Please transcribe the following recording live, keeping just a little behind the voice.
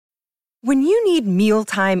When you need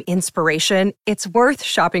mealtime inspiration, it's worth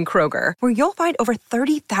shopping Kroger, where you'll find over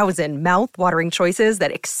 30,000 mouth-watering choices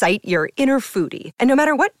that excite your inner foodie. And no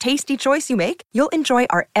matter what tasty choice you make, you'll enjoy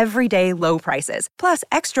our everyday low prices, plus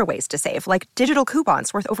extra ways to save, like digital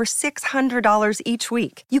coupons worth over $600 each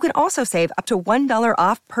week. You can also save up to $1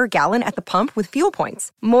 off per gallon at the pump with fuel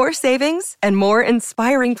points. More savings and more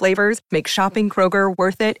inspiring flavors make shopping Kroger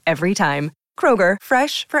worth it every time. Kroger,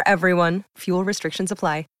 fresh for everyone. Fuel restrictions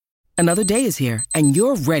apply. Another day is here, and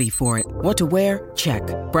you're ready for it. What to wear? Check.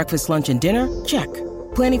 Breakfast, lunch, and dinner? Check.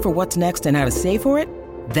 Planning for what's next and how to save for it?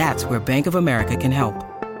 That's where Bank of America can help.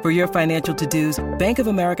 For your financial to-dos, Bank of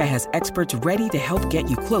America has experts ready to help get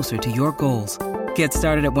you closer to your goals. Get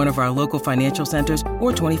started at one of our local financial centers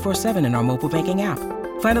or 24/7 in our mobile banking app.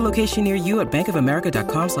 Find a location near you at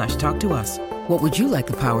bankofamerica.com/talktous. What would you like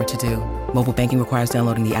the power to do? Mobile banking requires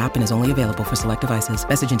downloading the app and is only available for select devices.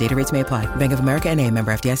 Message and data rates may apply. Bank of America N.A.,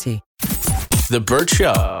 member FDIC. The Burt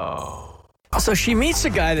Show. So she meets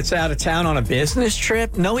a guy that's out of town on a business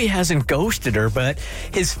trip. No, he hasn't ghosted her, but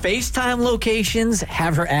his FaceTime locations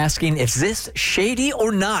have her asking, is this shady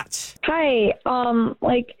or not? Hi.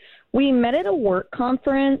 We met at a work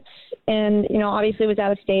conference, and, obviously it was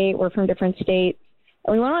out of state. We're from different states.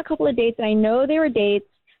 And we went on a couple of dates, and I know they were dates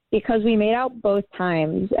because we made out both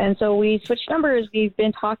times. And so we switched numbers. We've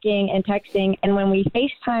been talking and texting. And when we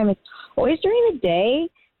FaceTime, it's always during the day.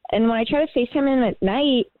 And when I try to FaceTime him at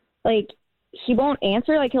night, he won't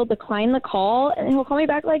answer. He'll decline the call, and he'll call me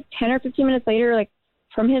back 10 or 15 minutes later,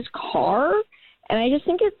 from his car. And I just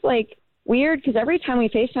think it's weird because every time we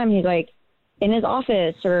FaceTime, he's in his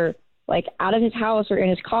office or out of his house or in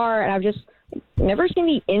his car. And I've just never seen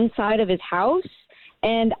the inside of his house.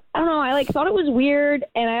 And I don't know, I thought it was weird,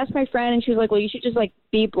 and I asked my friend, and she was like, well, you should just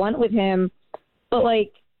be blunt with him. But I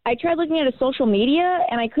tried looking at his social media,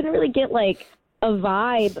 and I couldn't really get a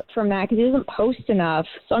vibe from that because he doesn't post enough.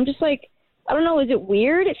 So I'm just I don't know, is it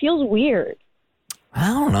weird? It feels weird. I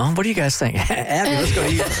don't know. What do you guys think? Abby, let's go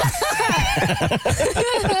to you.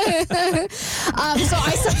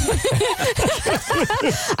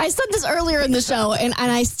 I said this earlier in the show, and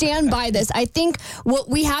I stand by this. I think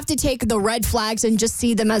we have to take the red flags and just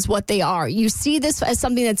see them as what they are. You see this as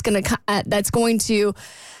something that's going to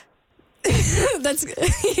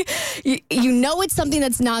it's something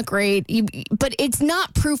that's not great, but it's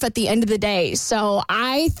not proof at the end of the day. So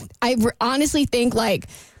I honestly think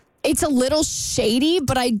it's a little shady,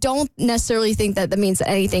 but I don't necessarily think that means that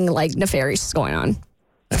anything nefarious is going on.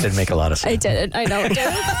 That didn't make a lot of sense. I didn't. I know it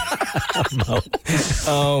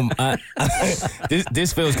didn't.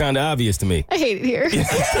 This feels kind of obvious to me. I hate it here.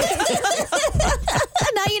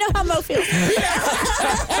 Now you know how Mo feels.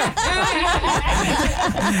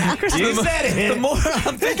 You said it. The more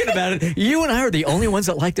I'm thinking about it, you and I are the only ones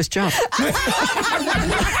that like this job.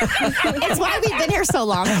 It's why we've been here so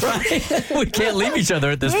long. Right? We can't leave each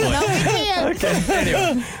other at this point. No, we can't. Okay,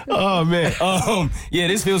 anyway. Oh, man. Yeah,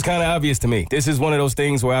 this feels kind of obvious to me. This is one of those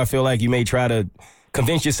things where I feel like you may try to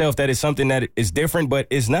convince yourself that it's something that is different, but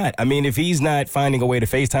it's not. I mean, if he's not finding a way to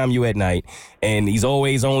FaceTime you at night, and he's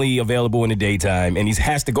always only available in the daytime, and he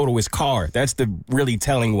has to go to his car, that's the really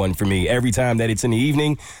telling one for me. Every time that it's in the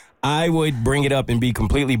evening, I would bring it up and be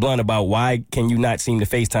completely blunt about why can you not seem to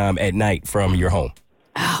FaceTime at night from your home?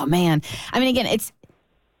 Oh, man. I mean, again,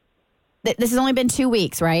 this has only been 2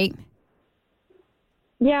 weeks, right?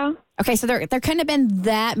 Yeah. Okay, so there couldn't have been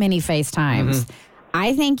that many FaceTimes. Mm-hmm.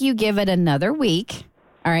 I think you give it another week.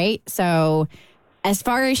 All right. So as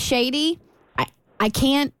far as shady, I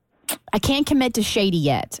can't commit to shady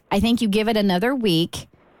yet. I think you give it another week,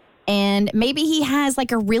 and maybe he has a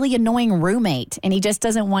really annoying roommate, and he just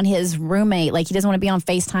doesn't want his roommate, he doesn't want to be on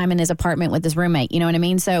FaceTime in his apartment with his roommate. You know what I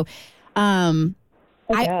mean? So, I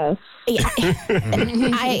guess.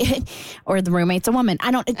 Or the roommate's a woman.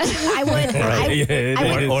 I would.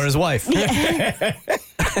 Or his wife. We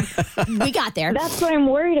got there. That's what I'm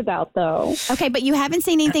worried about, though. Okay, but you haven't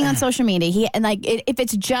seen anything on social media. If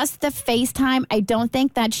it's just the FaceTime, I don't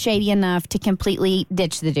think that's shady enough to completely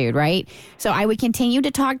ditch the dude, right? So I would continue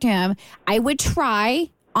to talk to him. I would try,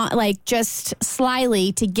 just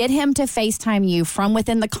slyly, to get him to FaceTime you from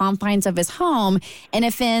within the confines of his home. And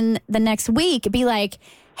if in the next week, be like,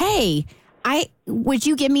 hey, would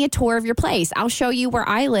you give me a tour of your place? I'll show you where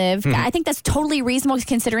I live. I think that's totally reasonable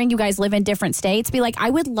considering you guys live in different states. Be like, I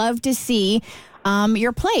would love to see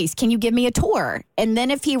your place. Can you give me a tour? And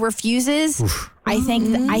then if he refuses, I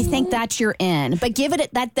think that you're in. But give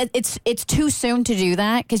it that it's too soon to do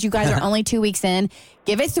that because you guys are only 2 weeks in.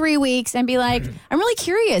 Give it 3 weeks and be like, I'm really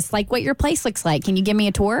curious, like what your place looks like. Can you give me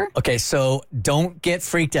a tour? Okay, so don't get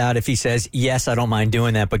freaked out if he says, yes, I don't mind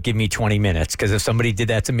doing that, but give me 20 minutes. Because if somebody did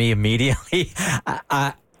that to me immediately,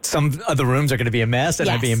 some of the rooms are going to be a mess and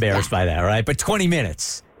I'd be embarrassed by that, right? But 20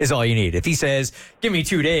 minutes is all you need. If he says, give me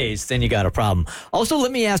 2 days, then you got a problem. Also,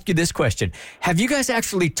 let me ask you this question. Have you guys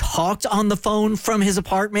actually talked on the phone from his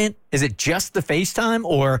apartment? Is it just the FaceTime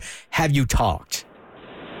or have you talked?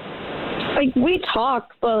 Like, we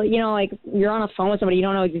talk, but, like, you're on a phone with somebody, you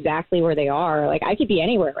don't know exactly where they are. Like, I could be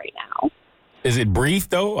anywhere right now. Is it brief,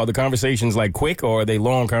 though? Are the conversations, like, quick, or are they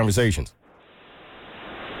long conversations?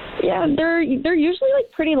 Yeah, they're usually, like,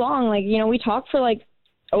 pretty long. Like, we talk for, like,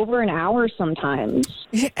 over an hour sometimes.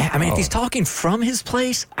 Yeah, I mean, if he's talking from his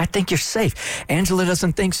place, I think you're safe. Angela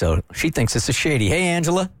doesn't think so. She thinks this is shady. Hey,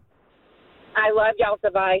 Angela. I love y'all's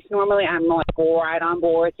advice. Normally, I'm, like, right on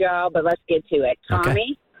board with y'all, but let's get to it.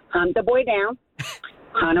 Tommy, hunt the boy down,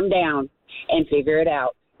 hunt him down, and figure it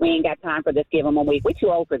out. We ain't got time for this. Give him a week. We're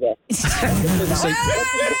too old for this.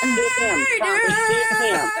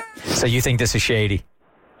 So you think this is shady?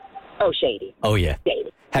 Oh, shady. Oh, yeah.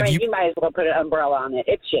 Shady. Have you might as well put an umbrella on it.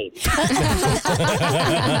 It's shady.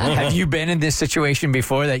 Have you been in this situation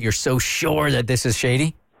before that you're so sure that this is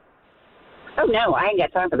shady? Oh, no. I ain't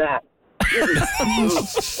got time for that.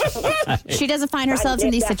 She doesn't find herself in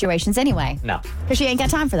these situations anyway. No. Because she ain't got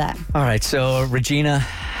time for that. All right. So, Regina,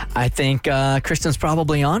 I think Kristen's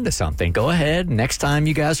probably on to something. Go ahead. Next time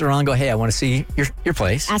you guys are on, go, hey, I want to see your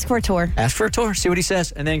place. Ask for a tour. Ask for a tour. See what he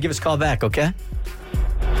says. And then give us a call back, okay?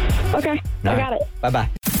 Okay. I got it. Bye-bye.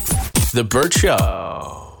 The Burt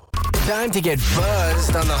Show. Time to get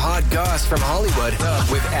buzzed on the hot goss from Hollywood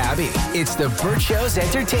with Abby. It's the Burt Show's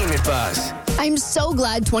entertainment buzz. I'm so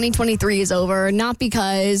glad 2023 is over, not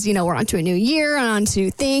because, we're onto a new year and onto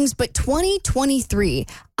things, but 2023,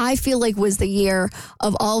 I feel like was the year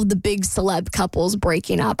of all of the big celeb couples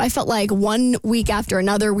breaking up. I felt like 1 week after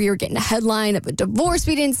another, we were getting a headline of a divorce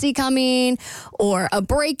we didn't see coming or a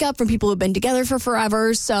breakup from people who've been together for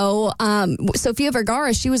forever. So Sofia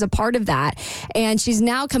Vergara, she was a part of that. And she's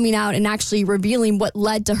now coming out and actually revealing what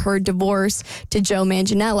led to her divorce to Joe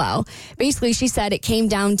Manganiello. Basically, she said it came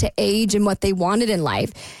down to age and what they wanted in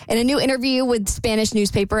life. In a new interview with Spanish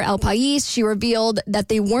newspaper El País, she revealed that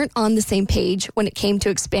they weren't on the same page when it came to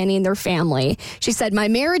expanding their family. She said, my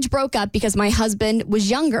marriage broke up because my husband was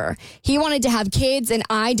younger. He wanted to have kids and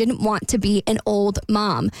I didn't want to be an old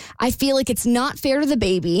mom. I feel like it's not fair to the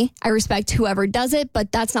baby. I respect whoever does it,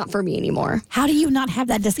 but that's not for me anymore. How do you not have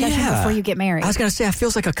that discussion before you get married? I was going to say, it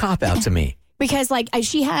feels like a cop-out to me. Because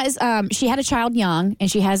she had a child young and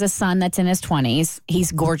she has a son that's in his 20s.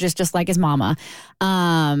 He's gorgeous, just like his mama.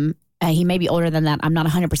 He may be older than that. I'm not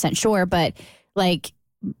 100% sure, but like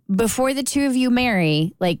before the two of you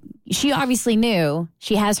marry, like she obviously knew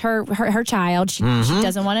she has her child. She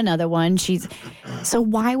doesn't want another one. So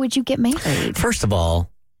why would you get married? First of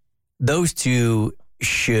all, those two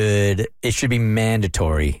should be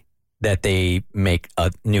mandatory that they make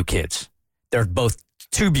new kids. They're both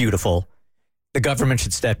too beautiful. The government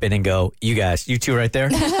should step in and go, you guys, you two right there,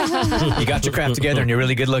 you got your crap together and you're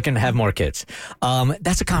really good looking, have more kids.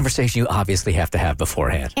 That's a conversation you obviously have to have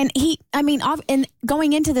beforehand. And and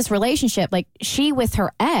going into this relationship, like she with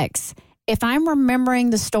her ex, if I'm remembering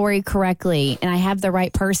the story correctly and I have the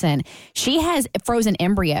right person, she has frozen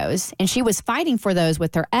embryos and she was fighting for those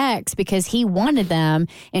with her ex because he wanted them.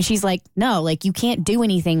 And she's like, no, like you can't do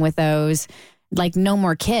anything with those. Like no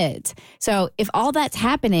more kids. So if all that's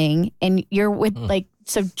happening and you're with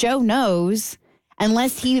so Joe knows,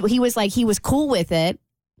 unless he was cool with it.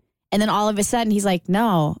 And then all of a sudden he's like,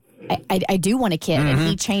 no, I do want a kid. And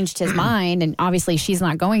he changed his mind and obviously she's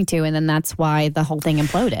not going to. And then that's why the whole thing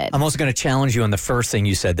imploded. I'm also going to challenge you on the first thing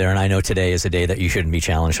you said there. And I know today is a day that you shouldn't be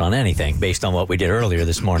challenged on anything based on what we did earlier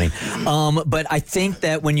this morning. But I think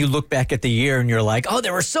that when you look back at the year and you're like, oh,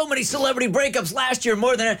 there were so many celebrity breakups last year,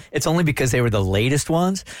 more than it's only because they were the latest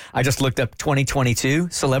ones. I just looked up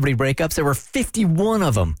 2022 celebrity breakups. There were 51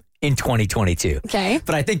 of them in 2022. Okay.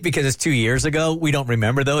 But I think because it's 2 years ago, we don't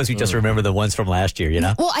remember those. We just remember the ones from last year,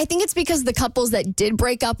 Well, I think it's because the couples that did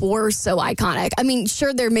break up were so iconic. I mean,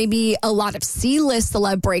 sure, there may be a lot of C-list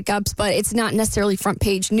celeb breakups, but it's not necessarily front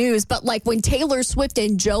page news. But like when Taylor Swift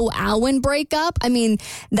and Joe Alwyn break up, I mean,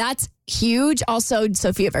 that's huge. Also,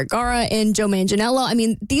 Sofia Vergara and Joe Manganiello. I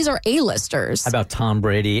mean, these are A-listers. How about Tom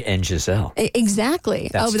Brady and Giselle? Exactly.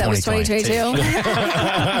 That's that was 2022.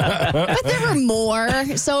 But there were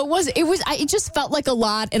more. So it just felt like a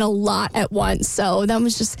lot and a lot at once. So that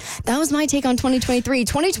was my take on 2023.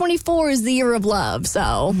 2024 is the year of love.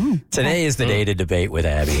 So today is the day to debate with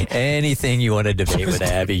Abby. Anything you want to debate with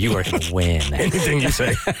Abby, you are going to win. Anything you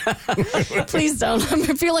say. Please don't.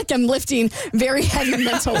 I feel like I'm lifting very heavy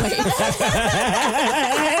mental weight.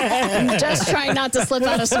 I'm just trying not to slip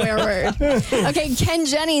out a swear word. Okay, Ken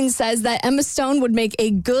Jennings says that Emma Stone would make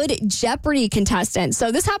a good Jeopardy contestant.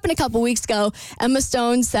 So this happened a couple weeks ago. Emma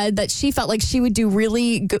Stone said that she felt like she would do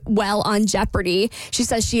really well on Jeopardy. She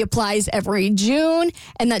says she applies every June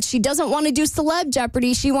and that she doesn't want to do Celeb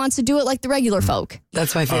Jeopardy. She wants to do it like the regular folk.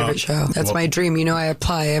 That's my favorite show. That's my dream. You know, I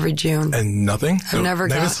apply every June. And nothing? I've never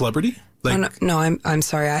got a celebrity? Like, no, I'm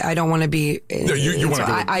sorry. I don't want to be. No, you want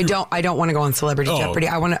to go. I don't want to go on Celebrity Jeopardy.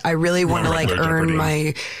 I really want to earn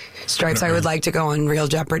my stripes. I would like to go on Real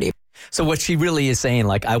Jeopardy. So what she really is saying,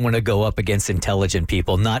 like, I want to go up against intelligent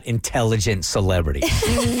people, not intelligent celebrities.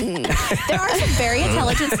 There are some very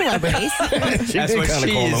intelligent celebrities. That's what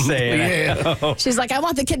she is saying. Yeah. She's like, I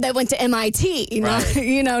want the kid that went to MIT,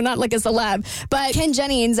 not like a celeb. But Ken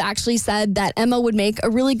Jennings actually said that Emma would make a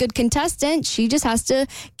really good contestant. She just has to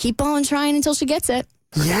keep on trying until she gets it.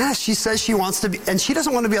 Yeah, she says she wants to be, and she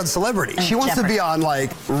doesn't want to be on Celebrity. She wants to be on,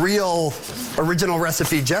 like, real original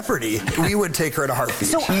recipe Jeopardy. We would take her at a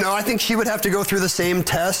heartbeat. No, I think she would have to go through the same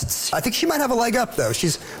tests. I think she might have a leg up, though.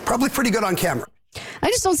 She's probably pretty good on camera. I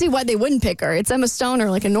just don't see why they wouldn't pick her. It's Emma Stone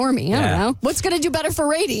or like a normie. I don't know. What's going to do better for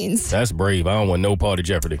ratings? That's brave. I don't want no part of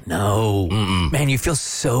Jeopardy. No. Man, you feel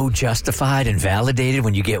so justified and validated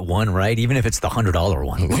when you get one right, even if it's the $100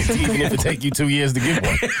 one. Even if it take you 2 years to get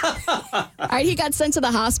one. All right, he got sent to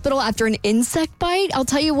the hospital after an insect bite. I'll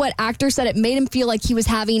tell you what, actor said it made him feel like he was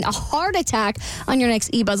having a heart attack. On your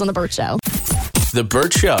next eBuzz on The Burt Show. The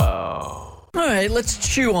Burt Show. All right,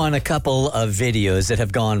 let's chew on a couple of videos that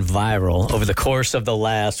have gone viral over the course of the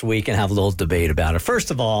last week and have a little debate about it.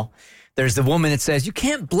 First of all, there's the woman that says you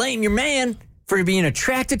can't blame your man for being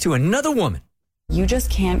attracted to another woman. You just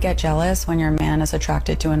can't get jealous when your man is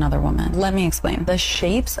attracted to another woman. Let me explain. The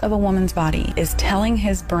shapes of a woman's body is telling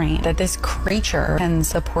his brain that this creature can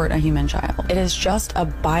support a human child. It is just a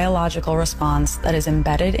biological response that is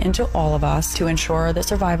embedded into all of us to ensure the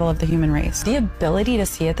survival of the human race. The ability to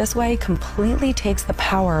see it this way completely takes the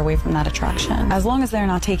power away from that attraction. As long as they're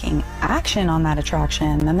not taking action on that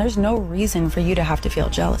attraction, then there's no reason for you to have to feel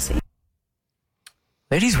jealousy.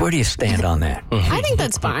 Ladies, where do you stand on that? I think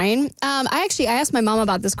that's fine. I asked my mom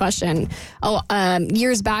about this question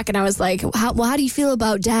years back, and I was like, how do you feel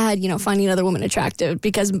about dad, finding another woman attractive?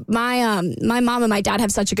 Because my mom and my dad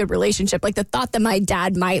have such a good relationship. Like, the thought that my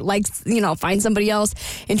dad might find somebody else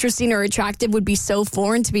interesting or attractive would be so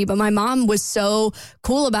foreign to me. But my mom was so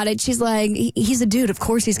cool about it. She's like, he's a dude. Of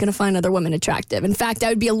course he's going to find other women attractive. In fact, I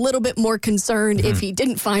would be a little bit more concerned if he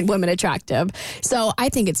didn't find women attractive. So I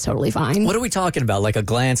think it's totally fine. What are we talking about? Like a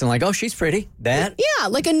glance and like, oh, she's pretty. That? Yeah,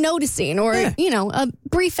 like a noticing or, a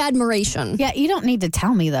brief admiration. Yeah, you don't need to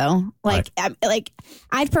tell me, though.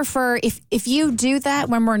 I'd prefer if you do that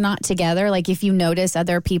when we're not together, like if you notice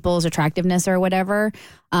other people's attractiveness or whatever.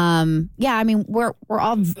 We're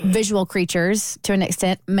all visual creatures to an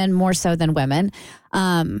extent, men more so than women.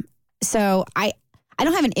 So I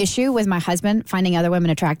don't have an issue with my husband finding other women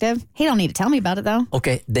attractive. He don't need to tell me about it, though.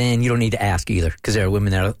 Okay, then you don't need to ask either, because there are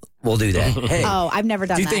women that will do that. Hey, I've never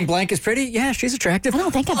done that. Do you think blank is pretty? Yeah, she's attractive. I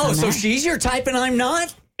don't think I've done that. So she's your type and I'm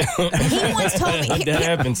not? He once told me. That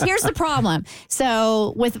happens. Here's the problem.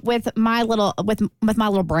 So with my little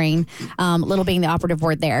brain, little being the operative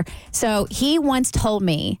word there. So he once told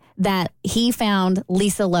me that he found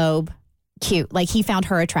Lisa Loeb cute. Like, he found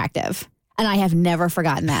her attractive. And I have never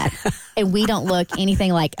forgotten that. And we don't look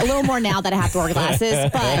anything like, a little more now that I have to wear glasses.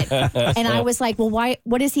 And I was like, well,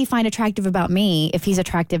 what does he find attractive about me if he's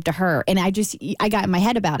attractive to her? And I got in my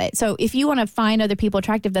head about it. So if you want to find other people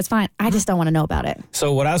attractive, that's fine. I just don't want to know about it.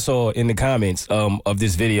 So what I saw in the comments of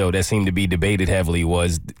this video that seemed to be debated heavily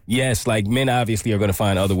was, yes, like, men obviously are going to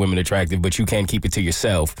find other women attractive, but you can't keep it to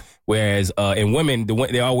yourself. Whereas in women,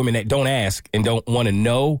 there are women that don't ask and don't want to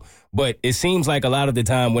know. But it seems like a lot of the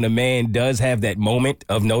time when a man does have that moment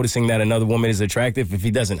of noticing that another woman is attractive, if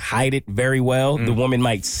he doesn't hide it very well, the woman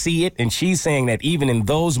might see it. And she's saying that even in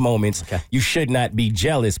those moments, you should not be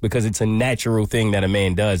jealous because it's a natural thing that a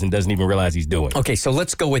man does and doesn't even realize he's doing. Okay, so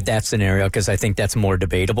let's go with that scenario because I think that's more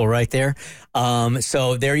debatable right there.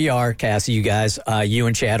 So there you are, Cassie, you guys, you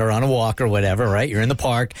and Chad are on a walk or whatever, right? You're in the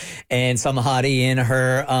park and some hottie in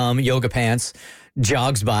her yoga pants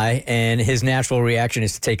jogs by, and his natural reaction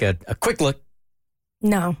is to take a quick look.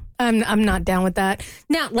 No, I'm not down with that.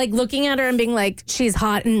 Now, like looking at her and being like, she's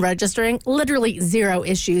hot and registering, literally zero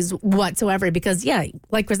issues whatsoever. Because, yeah,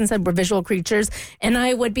 like Kristen said, we're visual creatures. And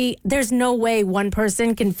there's no way one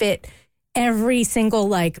person can fit every single,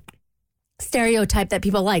 like, stereotype that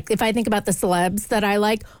people like. If I think about the celebs that I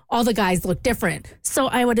like, all the guys look different. So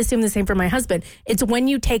I would assume the same for my husband. It's when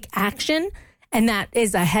you take action, and that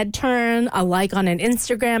is a head turn, a like on an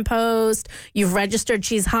Instagram post, you've registered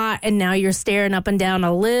she's hot, and now you're staring up and down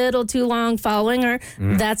a little too long following her.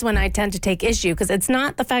 That's when I tend to take issue, because it's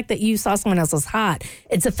not the fact that you saw someone else was hot.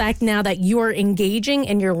 It's the fact now that you're engaging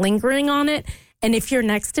and you're lingering on it. And if you're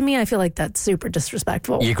next to me, I feel like that's super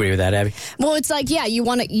disrespectful. You agree with that, Abby? Well, it's like, yeah, you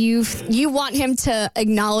want him to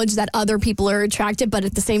acknowledge that other people are attracted, but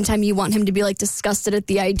at the same time, you want him to be like disgusted at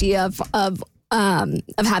the idea of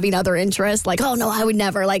having other interests. Like, oh no, I would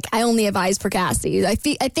never. Like, I only have eyes for Cassie. I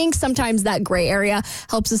think sometimes that gray area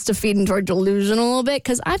helps us to feed into our delusion a little bit,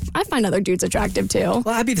 because I find other dudes attractive too.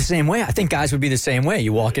 Well, I'd be the same way. I think guys would be the same way.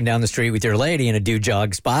 You walking down the street with your lady and a dude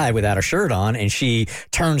jogs by without a shirt on, and she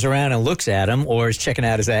turns around and looks at him, or is checking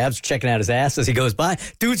out his abs, checking out his ass as he goes by.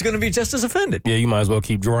 Dude's going to be just as offended. Yeah, you might as well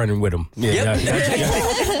keep joining with him. Yeah,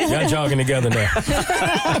 y'all jogging together now.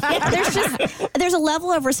 There's a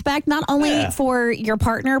level of respect, not only for your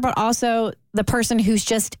partner, but also the person who's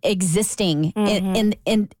just existing in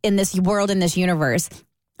this world, in this universe.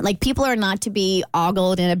 Like, people are not to be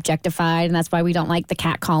ogled and objectified, and that's why we don't like the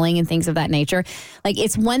catcalling and things of that nature. Like,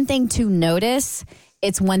 it's one thing to notice.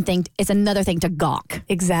 It's another thing to gawk.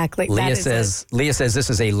 Exactly. Leah says this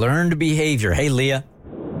is a learned behavior. Hey, Leah.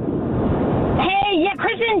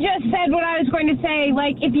 Kristen just said what I was going to say.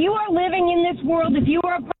 Like, if you are living in this world, if you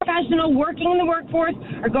are a professional working in the workforce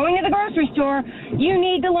or going to the grocery store, you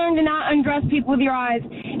need to learn to not undress people with your eyes.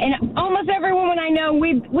 And almost every woman I know,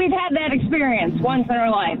 we've had that experience once in our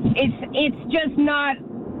life. It's just not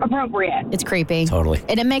appropriate. It's creepy. Totally.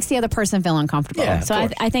 And it makes the other person feel uncomfortable. Yeah, so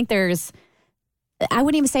I think I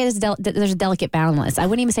wouldn't even say there's a delicate balance. I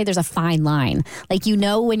wouldn't even say there's a fine line. Like, you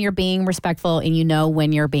know when you're being respectful and you know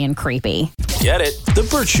when you're being creepy. Get it? The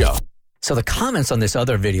Bert Show. So the comments on this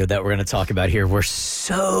other video that we're going to talk about here were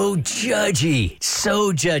so judgy,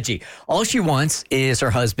 so judgy. All she wants is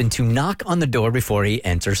her husband to knock on the door before he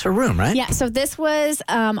enters her room, right? Yeah, so this was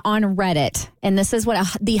on Reddit, and this is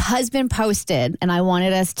what the husband posted, and I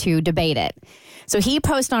wanted us to debate it. So he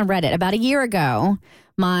posted on Reddit about a year ago,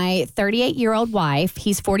 my 38-year-old wife,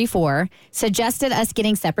 he's 44, suggested us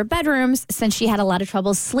getting separate bedrooms since she had a lot of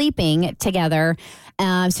trouble sleeping together.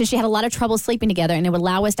 And it would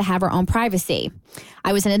allow us to have our own privacy.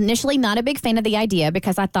 I was initially not a big fan of the idea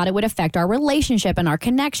because I thought it would affect our relationship and our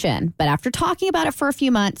connection. But after talking about it for a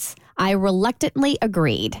few months, I reluctantly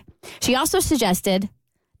agreed. She also suggested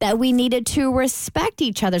that we needed to respect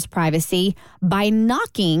each other's privacy by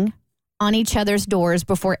knocking on each other's doors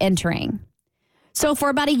before entering. So for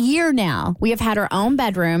about a year now, we have had our own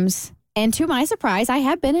bedrooms, and to my surprise, I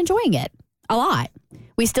have been enjoying it a lot.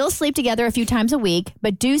 We still sleep together a few times a week,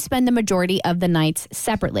 but do spend the majority of the nights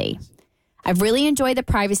separately. I've really enjoyed the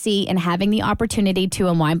privacy and having the opportunity to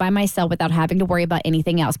unwind by myself without having to worry about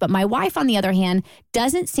anything else. But my wife, on the other hand,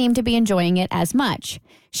 doesn't seem to be enjoying it as much.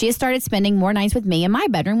 She has started spending more nights with me in my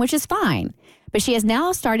bedroom, which is fine. But she has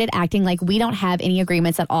now started acting like we don't have any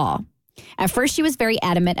agreements at all. At first, she was very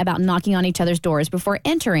adamant about knocking on each other's doors before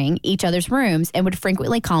entering each other's rooms and would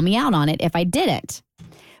frequently call me out on it if I didn't.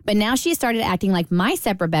 But now she started acting like my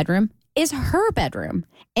separate bedroom is her bedroom,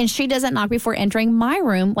 and she doesn't knock before entering my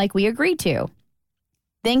room like we agreed to.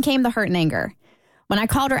 Then came the hurt and anger. When I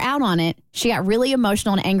called her out on it, she got really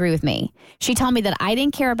emotional and angry with me. She told me that I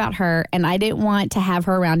didn't care about her and I didn't want to have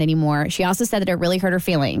her around anymore. She also said that it really hurt her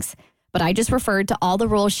feelings. But I just referred to all the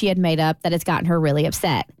rules she had made up that has gotten her really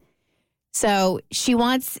upset. So she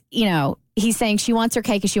wants, he's saying she wants her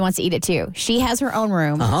cake and she wants to eat it too. She has her own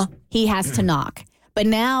room. He has to knock. But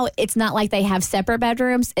now it's not like they have separate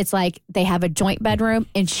bedrooms. It's like they have a joint bedroom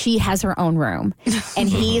and she has her own room. And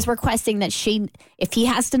he's requesting that if he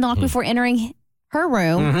has to knock before entering her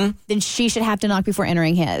room, then she should have to knock before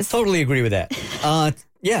entering his. Totally agree with that.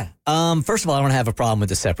 First of all, I don't have a problem with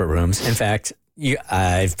the separate rooms. In fact,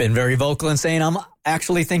 I've been very vocal in saying I'm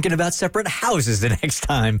actually thinking about separate houses the next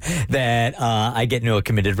time that I get into a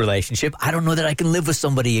committed relationship. I don't know that I can live with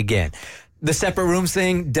somebody again. The separate rooms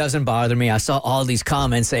thing doesn't bother me. I saw all these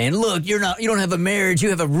comments saying, look, you don't have a marriage, you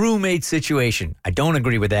have a roommate situation. I don't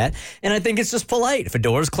agree with that. And I think it's just polite. If a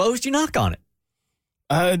door is closed, you knock on it.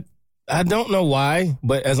 I don't know why,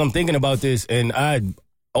 but as I'm thinking about this, and I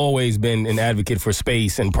always been an advocate for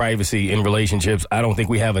space and privacy in relationships. I don't think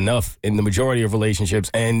we have enough in the majority of relationships.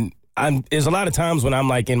 And there's a lot of times when I'm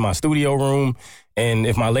like in my studio room, and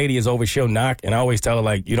if my lady is over, she'll knock, and I always tell her,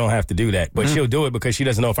 like, you don't have to do that. But she'll do it because she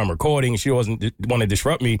doesn't know if I'm recording, and she doesn't want to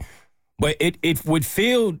disrupt me. But it would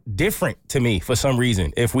feel different to me for some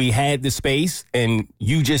reason if we had the space and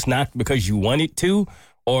you just knocked because you wanted to,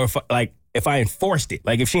 or if I enforced it.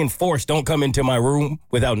 Like if she enforced, don't come into my room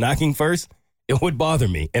without knocking first, it would bother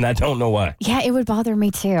me, and I don't know why. Yeah, it would bother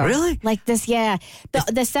me too. Really? Like this, yeah.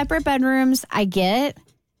 The separate bedrooms, I get,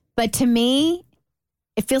 but to me,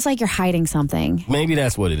 it feels like you're hiding something. Maybe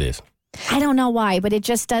that's what it is. I don't know why, but it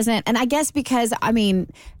just doesn't. And I guess because, I mean,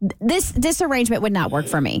 this arrangement would not work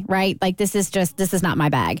for me, right? Like this is not my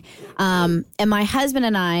bag. And my husband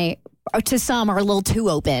and I, to some, are a little too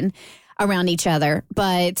open around each other.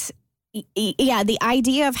 But yeah, the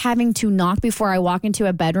idea of having to knock before I walk into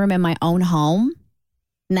a bedroom in my own home.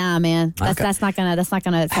 Nah, man, that's not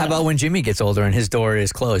gonna. How about when Jimmy gets older and his door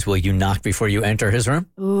is closed? Will you knock before you enter his room?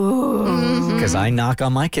 Ooh. Because I knock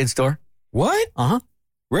on my kid's door. What? Uh-huh.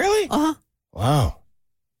 Really? Uh-huh. Wow.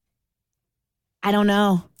 I don't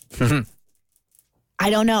know. I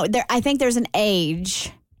don't know. I think there's an age.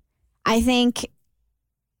 I think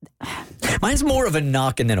mine's more of a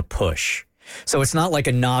knock and then a push. So it's not like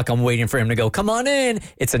a knock, I'm waiting for him to go, come on in.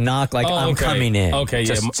 It's a knock like I'm coming in. Okay,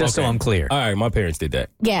 just so I'm clear. All right, my parents did that.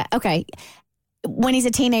 Yeah, okay. When he's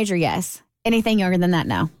a teenager, yes. Anything younger than that,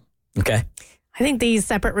 no. Okay. I think these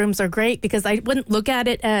separate rooms are great because I wouldn't look at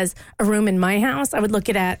it as a room in my house. I would look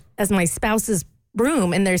at it as my spouse's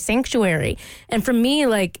room and their sanctuary. And for me,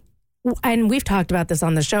 like, and we've talked about this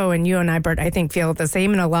on the show, and you and I, Bert, I think feel the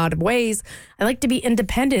same in a lot of ways. I like to be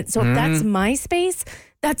independent. So if that's my space,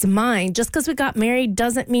 that's mine. Just because we got married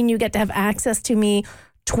doesn't mean you get to have access to me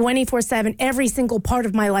 24/7, every single part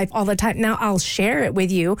of my life all the time. Now I'll share it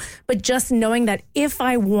with you, but just knowing that if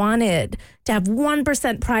I wanted to have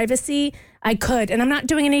 1% privacy, I could. And I'm not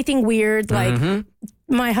doing anything weird. Like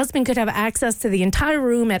my husband could have access to the entire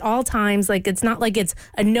room at all times. Like it's not like it's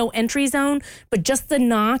a no entry zone, but just the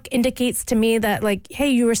knock indicates to me that like, hey,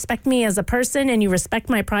 you respect me as a person and you respect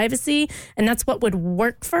my privacy. And that's what would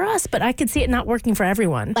work for us. But I could see it not working for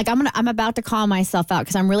everyone. Like I'm about to call myself out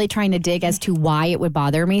because I'm really trying to dig as to why it would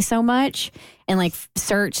bother me so much and like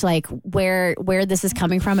search like where this is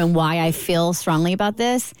coming from and why I feel strongly about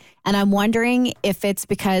this. And I'm wondering if it's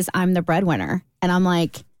because I'm the breadwinner. And I'm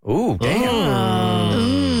like, ooh,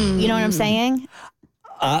 damn. You know what I'm saying?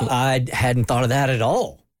 I hadn't thought of that at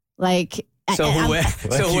all. Like, so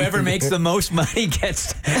whoever makes the most money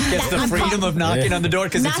gets the freedom of knocking on the door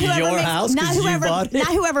because it's your house. Not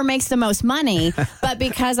whoever makes the most money, but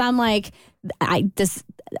because I'm like, I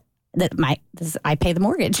pay the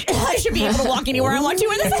mortgage. I should be able to walk anywhere I want to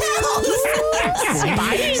in this house.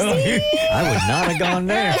 I would not have gone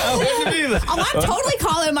there. I'm totally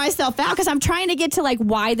calling myself out because I'm trying to get to like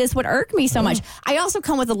why this would irk me so much. I also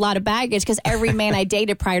come with a lot of baggage because every man I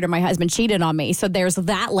dated prior to my husband cheated on me. So there's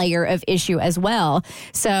that layer of issue as well.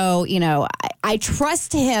 So, you know, I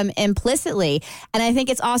trust him implicitly. And I think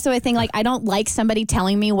it's also a thing like I don't like somebody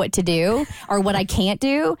telling me what to do or what I can't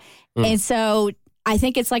do. And so I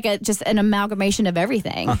think it's like just an amalgamation of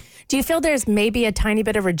everything. Do you feel there's maybe a tiny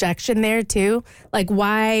bit of rejection there too? Like,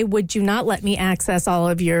 why would you not let me access all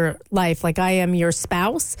of your life? Like, I am your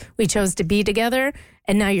spouse. We chose to be together,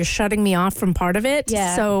 and now you're shutting me off from part of it.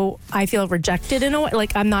 Yeah. So I feel rejected in a way.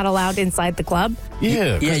 Like, I'm not allowed inside the club.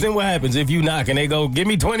 Yeah, because then what happens if you knock and they go, give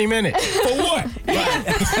me 20 minutes? For what?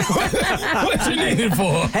 What you need it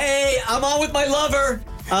for? Hey, I'm on with my lover.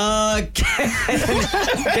 Can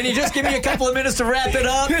you just give me a couple of minutes to wrap it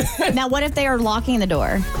up? Now, what if they are locking the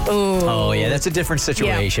door? Oh, yeah, that's a different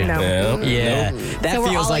situation. Yeah, no. Yeah. That so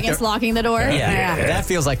we're feels all like against locking the door? Yeah, that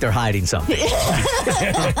feels like they're hiding something.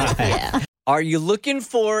 Are you looking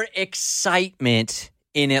for excitement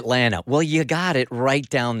in Atlanta? Well, you got it right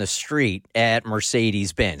down the street at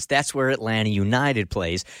Mercedes-Benz. That's where Atlanta United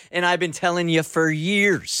plays. And I've been telling you for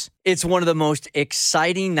years, it's one of the most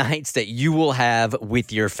exciting nights that you will have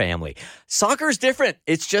with your family. Soccer is different.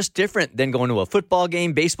 It's just different than going to a football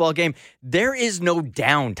game, baseball game. There is no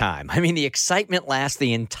downtime. I mean, the excitement lasts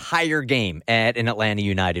the entire game at an Atlanta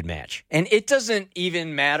United match. And it doesn't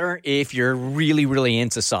even matter if you're really, really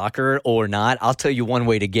into soccer or not. I'll tell you one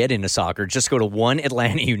way to get into soccer. Just go to one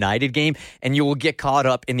Atlanta United game and you will get caught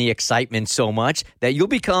up in the excitement so much that you'll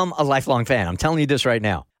become a lifelong fan. I'm telling you this right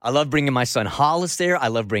now. I love bringing my son Hollis there. I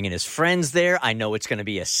love bringing his friends there. I know it's going to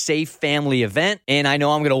be a safe family event, and I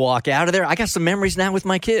know I'm going to walk out of there. I got some memories now with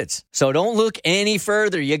my kids. So don't look any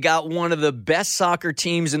further. You got one of the best soccer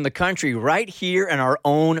teams in the country right here in our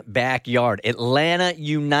own backyard, Atlanta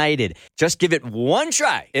United. Just give it one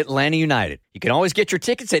try, Atlanta United. You can always get your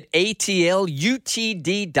tickets at atlutd.com.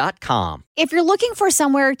 If you're looking for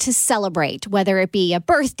somewhere to celebrate, whether it be a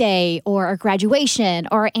birthday or a graduation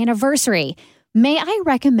or an anniversary, may I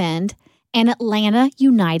recommend an Atlanta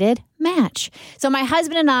United match. So my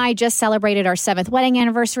husband and I just celebrated our 7th wedding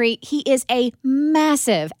anniversary. He is a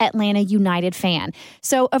massive Atlanta United fan.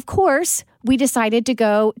 So, of course, we decided to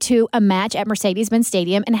go to a match at Mercedes-Benz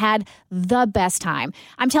Stadium and had the best time.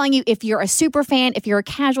 I'm telling you, if you're a super fan, if you're a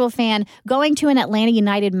casual fan, going to an Atlanta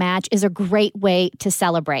United match is a great way to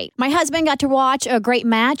celebrate. My husband got to watch a great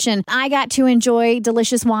match, and I got to enjoy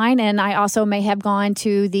delicious wine, and I also may have gone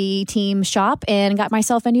to the team shop and got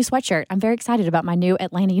myself a new sweatshirt. I'm very excited about my new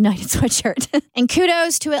Atlanta United sweatshirt. And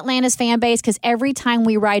kudos to Atlanta's fan base, because every time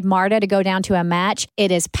we ride MARTA to go down to a match,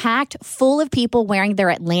 it is packed full of people wearing their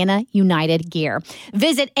Atlanta United gear.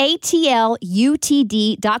 Visit atlutd.com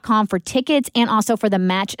for tickets and also for the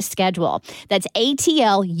match schedule. That's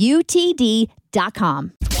atlutd.com.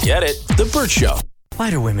 Get it? The Bert Show. Why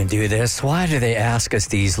do women do this? Why do they ask us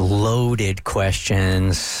these loaded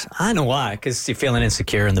questions? I know why, because you're feeling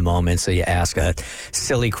insecure in the moment, so you ask a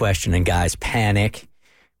silly question and guys panic.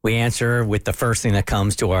 We answer with the first thing that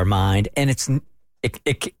comes to our mind, and it's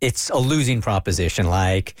a losing proposition.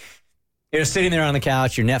 Like, you're sitting there on the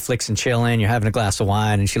couch, you're Netflix and chilling, you're having a glass of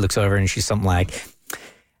wine, and she looks over and she's something like,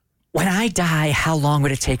 when I die, how long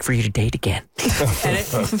would it take for you to date again? And it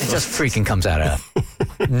just freaking comes out of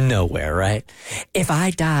nowhere, right? If I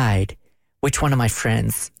died, which one of my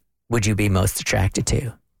friends would you be most attracted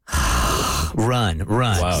to? Run.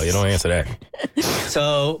 Wow, you don't answer that.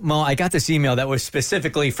 So, Mo, I got this email that was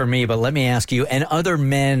specifically for me, but let me ask you, and other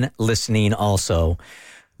men listening also,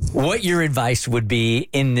 what your advice would be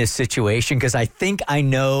in this situation, because I think I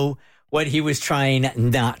know what he was trying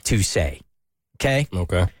not to say. Okay?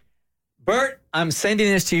 Okay. Bert, I'm sending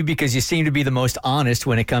this to you because you seem to be the most honest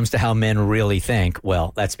when it comes to how men really think.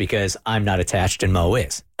 Well, that's because I'm not attached and Mo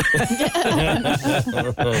is.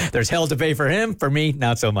 There's hell to pay for him. For me,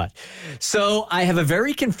 not so much. So I have a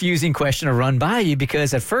very confusing question to run by you,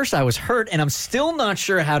 because at first I was hurt and I'm still not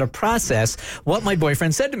sure how to process what my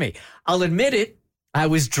boyfriend said to me. I'll admit it. I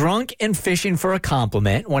was drunk and fishing for a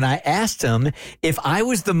compliment when I asked him if I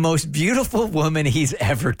was the most beautiful woman he's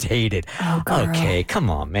ever dated. Oh, girl. Okay, come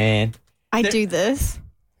on, man. I do this.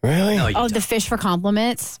 Really? No, you the fish for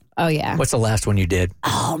compliments. Oh, yeah. What's the last one you did?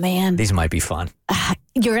 Oh, man. These might be fun.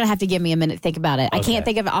 You're going to have to give me a minute to think about it. Okay. I can't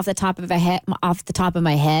think of it off the top of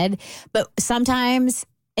my head. But sometimes,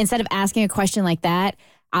 instead of asking a question like that,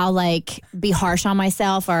 I'll be harsh on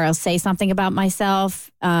myself, or I'll say something about myself,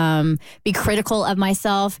 be critical of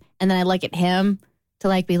myself. And then I look at him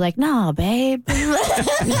to be like, no, babe.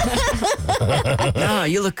 No,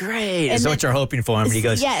 you look great. Is what you're hoping for him. And he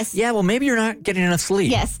goes, yes. Yeah, well, maybe you're not getting enough sleep.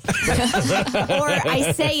 Yes. Or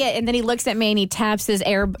I say it, and then he looks at me and he taps his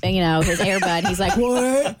earbud. He's like,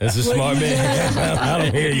 what? That's a smart man. I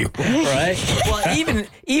don't hear you. Right? Well,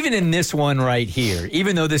 even in this one right here,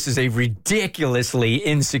 even though this is a ridiculously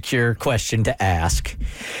insecure question to ask,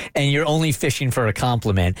 and you're only fishing for a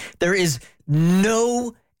compliment, there is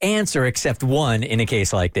no answer except one in a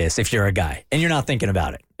case like this if you're a guy and you're not thinking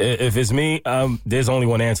about it. If it's me, there's only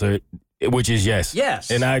one answer, which is yes. Yes.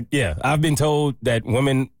 And I've been told that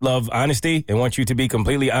women love honesty and want you to be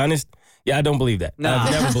completely honest. Yeah, I don't believe that. No. I've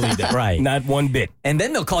never believed that. Right. Not one bit. And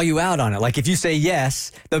then they'll call you out on it. Like if you say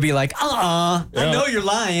yes, they'll be like, I know you're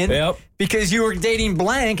lying because you were dating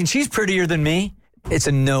blank and she's prettier than me. It's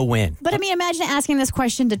a no-win. But imagine asking this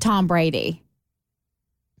question to Tom Brady.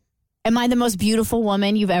 Am I the most beautiful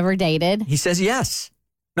woman you've ever dated? He says yes.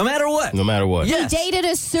 No matter what. No matter what. Yes. He dated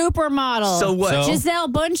a supermodel. So what? Gisele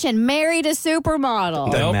Bündchen married a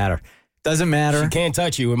supermodel. Doesn't matter. Doesn't matter. She can't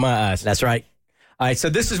touch you in my eyes. That's right. All right, so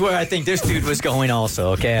this is where I think this dude was going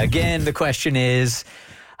also, okay? Again, the question is,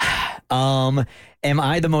 am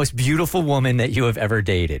I the most beautiful woman that you have ever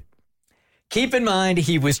dated? Keep in mind,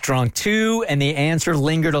 he was drunk too, and the answer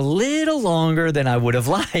lingered a little longer than I would have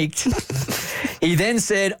liked. He then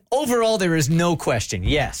said, overall, there is no question.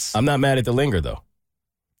 Yes. I'm not mad at the linger, though.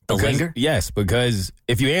 The linger? Yes, because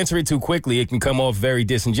if you answer it too quickly, it can come off very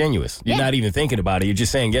disingenuous. You're not even thinking about it. You're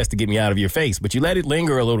just saying yes to get me out of your face. But you let it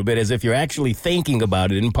linger a little bit as if you're actually thinking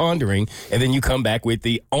about it and pondering, and then you come back with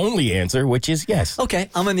the only answer, which is yes. Okay,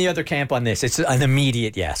 I'm in the other camp on this. It's an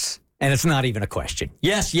immediate yes. And it's not even a question.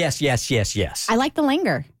 Yes, yes, yes, yes, yes. I like the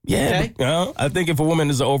linger. Yeah, I think if a woman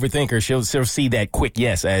is an overthinker, she'll see that quick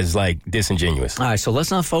yes as like disingenuous. All right, so let's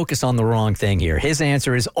not focus on the wrong thing here. His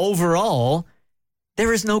answer is overall,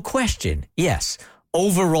 there is no question. Yes,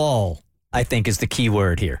 overall, I think is the key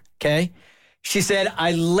word here, okay? She said,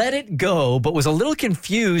 I let it go, but was a little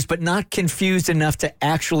confused, but not confused enough to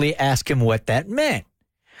actually ask him what that meant.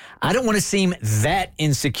 I don't want to seem that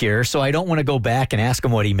insecure, so I don't want to go back and ask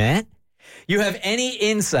him what he meant. You have any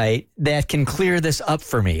insight that can clear this up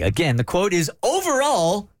for me? Again, the quote is,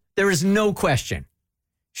 overall, there is no question.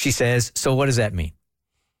 She says, so what does that mean?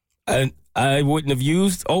 I wouldn't have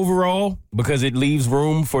used overall because it leaves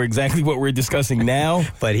room for exactly what we're discussing now.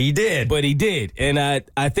 But he did. And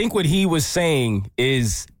I think what he was saying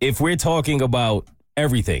is if we're talking about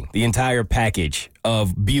everything, the entire package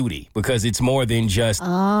of beauty, because it's more than just,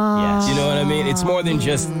 yes. You know what I mean? It's more than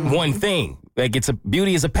just one thing. Like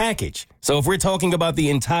beauty is a package. So if we're talking about the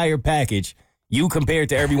entire package, you compared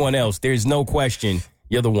to everyone else, there's no question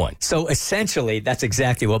you're the one. So essentially, that's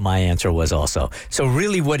exactly what my answer was also. So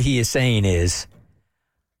really what he is saying is,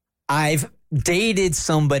 I've dated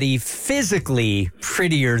somebody physically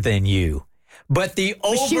prettier than you. But she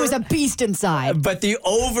was a beast inside. But the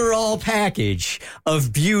overall package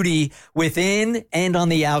of beauty within and on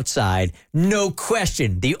the outside, no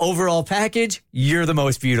question. The overall package, you're the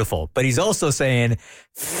most beautiful. But he's also saying,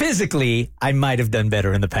 physically, I might have done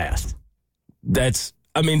better in the past. That's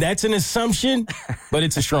an assumption, but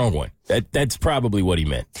it's a strong one. That's probably what he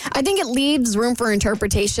meant. I think it leaves room for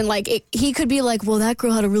interpretation. Like, he could be like, well, that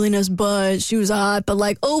girl had a really nice butt. She was hot. But,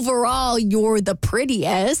 like, overall, you're the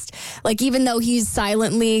prettiest. Like, even though he's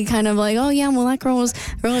silently kind of like, oh, yeah, well, that girl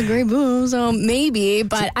had great boobs. So maybe.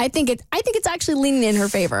 But I think it's actually leaning in her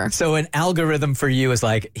favor. So an algorithm for you is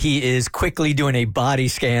like, he is quickly doing a body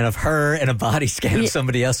scan of her and a body scan of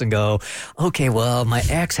somebody else and go, okay, well, my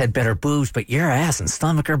ex had better boobs, but your ass and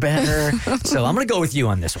stomach are better. So I'm going to go with you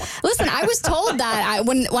on this one. Listen, I was told that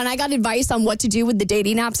when I got advice on what to do with the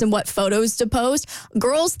dating apps and what photos to post,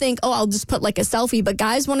 girls think, oh, I'll just put like a selfie, but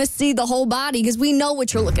guys want to see the whole body because we know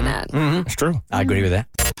what you're looking at. Mm-hmm. It's true. I agree with that.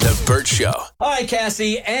 The Bert Show. All right,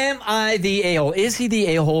 Cassie, am I the a-hole? Is he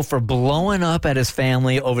the a-hole for blowing up at his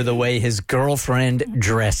family over the way his girlfriend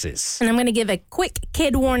dresses? And I'm going to give a quick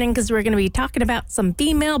kid warning because we're going to be talking about some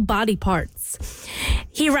female body parts.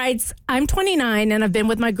 He writes, I'm 29 and I've been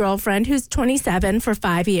with my girlfriend who's 27 for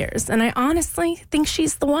 5 years. And I honestly think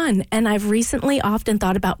she's the one. And I've recently often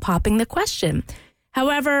thought about popping the question.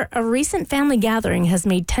 However, a recent family gathering has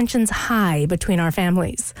made tensions high between our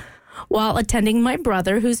families. While attending my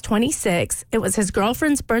brother, who's 26, it was his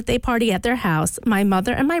girlfriend's birthday party at their house. My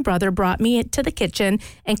mother and my brother brought me to the kitchen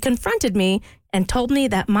and confronted me and told me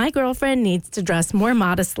that my girlfriend needs to dress more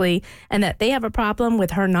modestly and that they have a problem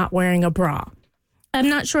with her not wearing a bra. I'm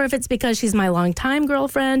not sure if it's because she's my longtime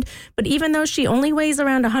girlfriend, but even though she only weighs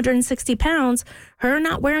around 160 pounds, her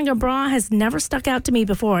not wearing a bra has never stuck out to me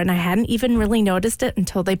before, and I hadn't even really noticed it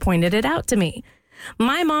until they pointed it out to me.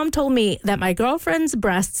 My mom told me that my girlfriend's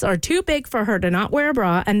breasts are too big for her to not wear a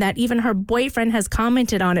bra, and that even her boyfriend has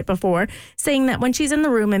commented on it before, saying that when she's in the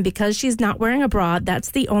room and because she's not wearing a bra,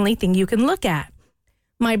 that's the only thing you can look at.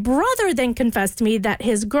 My brother then confessed to me that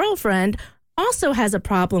his girlfriend also has a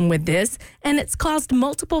problem with this, and it's caused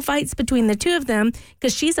multiple fights between the two of them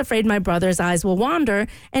because she's afraid my brother's eyes will wander,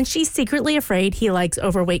 and she's secretly afraid he likes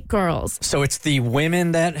overweight girls. So it's the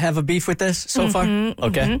women that have a beef with this so far? Okay.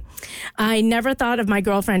 Mm-hmm. I never thought of my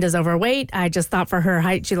girlfriend as overweight. I just thought for her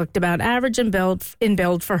height, she looked about average in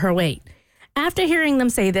build for her weight. After hearing them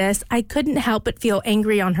say this, I couldn't help but feel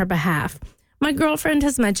angry on her behalf. My girlfriend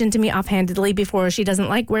has mentioned to me offhandedly before she doesn't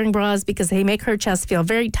like wearing bras because they make her chest feel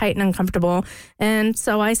very tight and uncomfortable. And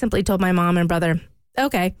so I simply told my mom and brother,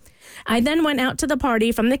 okay. I then went out to the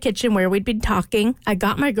party from the kitchen where we'd been talking. I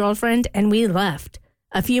got my girlfriend and we left.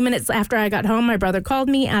 A few minutes after I got home, my brother called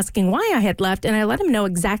me asking why I had left, and I let him know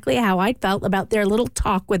exactly how I felt about their little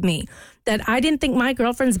talk with me. That I didn't think my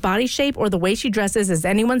girlfriend's body shape or the way she dresses is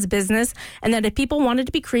anyone's business, and that if people wanted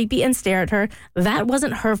to be creepy and stare at her, that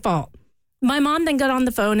wasn't her fault. My mom then got on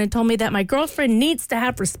the phone and told me that my girlfriend needs to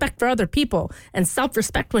have respect for other people and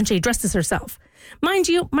self-respect when she dresses herself. Mind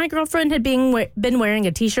you, my girlfriend had been wearing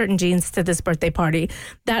a t-shirt and jeans to this birthday party,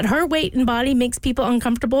 that her weight and body makes people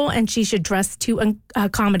uncomfortable and she should dress to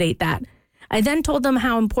accommodate that. I then told them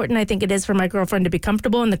how important I think it is for my girlfriend to be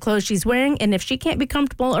comfortable in the clothes she's wearing, and if she can't be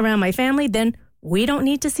comfortable around my family, then we don't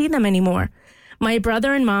need to see them anymore. My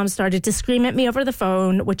brother and mom started to scream at me over the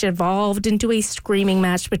phone, which evolved into a screaming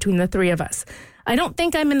match between the three of us. I don't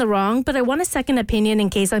think I'm in the wrong, but I want a second opinion in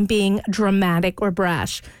case I'm being dramatic or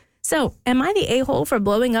brash. So, am I the a-hole for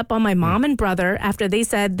blowing up on my mom and brother after they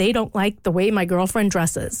said they don't like the way my girlfriend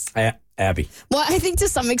dresses? Abby. Well, I think to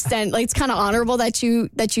some extent, like, it's kind of honorable that you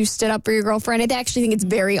stood up for your girlfriend. I actually think it's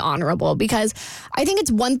very honorable because I think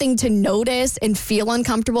it's one thing to notice and feel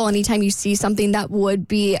uncomfortable anytime you see something that would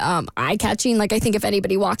be eye-catching. Like, I think if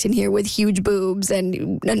anybody walked in here with huge boobs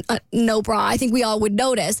and no bra, I think we all would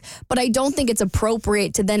notice. But I don't think it's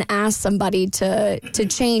appropriate to then ask somebody to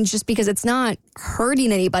change just because it's not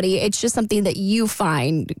hurting anybody. It's just something that you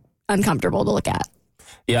find uncomfortable to look at.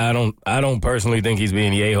 Yeah, I don't personally think he's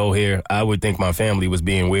being the a-hole here. I would think my family was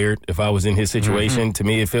being weird if I was in his situation. Mm-hmm. To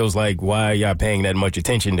me, it feels like, why are y'all paying that much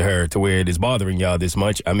attention to her to where it is bothering y'all this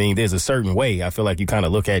much? I mean, there's a certain way. I feel like you kind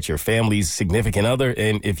of look at your family's significant other,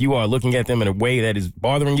 and if you are looking at them in a way that is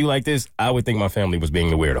bothering you like this, I would think my family was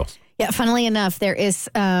being the weirdos. Yeah, funnily enough, there is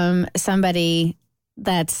somebody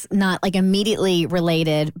that's not like immediately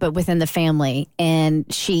related, but within the family, and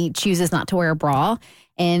she chooses not to wear a bra,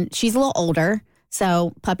 and she's a little older.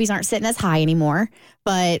 So puppies aren't sitting as high anymore,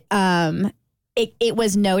 but it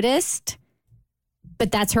was noticed,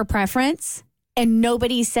 but that's her preference. And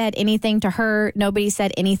nobody said anything to her. Nobody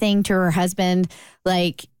said anything to her husband.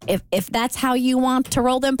 Like, if that's how you want to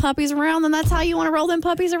roll them puppies around, then that's how you want to roll them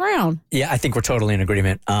puppies around. Yeah, I think we're totally in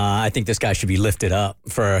agreement. I think this guy should be lifted up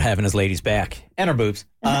for having his ladies back and her boobs.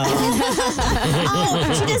 Oh,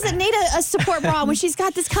 she doesn't need a support bra when she's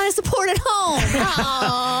got this kind of support at home.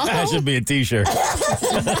 That should be a T-shirt.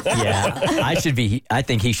 Yeah, I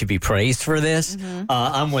think he should be praised for this. Mm-hmm.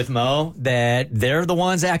 I'm with Mo that they're the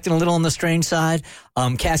ones acting a little on the strange side.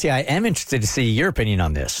 Cassie, I am interested to see your opinion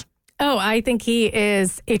on this. Oh, I think he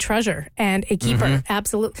is a treasure and a keeper. Mm-hmm.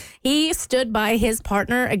 Absolutely. He stood by his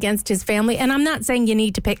partner against his family. And I'm not saying you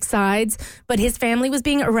need to pick sides, but his family was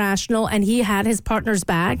being irrational and he had his partner's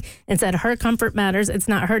back and said, her comfort matters. It's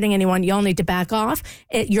not hurting anyone. You all need to back off.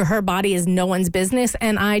 Her body is no one's business.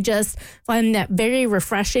 And I just find that very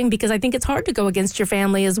refreshing because I think it's hard to go against your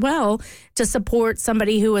family as well to support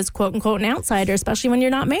somebody who is quote unquote an outsider, especially when you're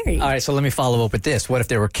not married. All right. So let me follow up with this. What if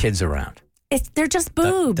there were kids around? They're just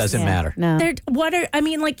boobs. Doesn't matter. No.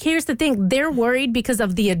 Here's the thing. They're worried because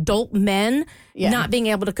of the adult men not being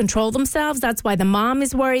able to control themselves. That's why the mom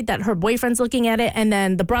is worried that her boyfriend's looking at it. And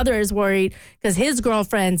then the brother is worried because his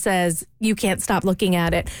girlfriend says, you can't stop looking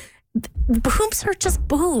at it. Boobs are just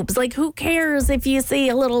boobs. Like, who cares if you see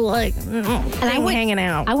a little, like, hanging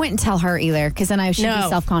out? I wouldn't tell her either because then I should be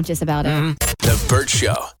self-conscious about it. Mm-hmm. The Burt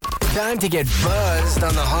Show. Time to get buzzed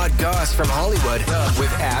on the hot goss from Hollywood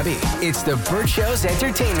with Abby. It's the Burt Show's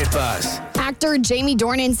entertainment buzz. Actor Jamie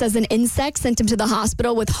Dornan says an insect sent him to the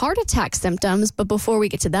hospital with heart attack symptoms. But before we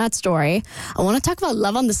get to that story, I want to talk about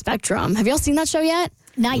Love on the Spectrum. Have y'all seen that show yet?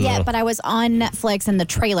 Not yet, but I was on Netflix and the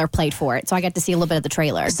trailer played for it. So I got to see a little bit of the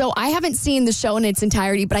trailer. So I haven't seen the show in its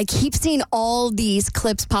entirety, but I keep seeing all these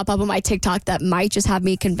clips pop up on my TikTok that might just have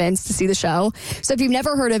me convinced to see the show. So if you've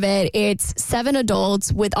never heard of it, it's 7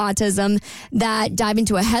 adults with autism that dive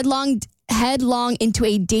into a headlong into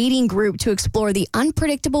a dating group to explore the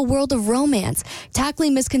unpredictable world of romance,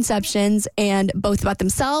 tackling misconceptions and both about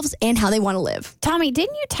themselves and how they want to live. Tommy,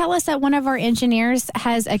 didn't you tell us that one of our engineers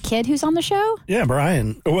has a kid who's on the show? Yeah,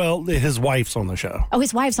 Brian. Well, his wife's on the show. Oh,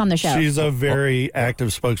 his wife's on the show. She's a very active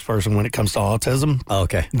spokesperson when it comes to autism. Oh,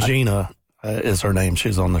 okay. Gina is her name.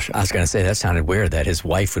 She's on the show. I was going to say, that sounded weird that his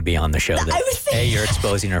wife would be on the show. That, you're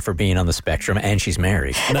exposing her for being on the spectrum, and she's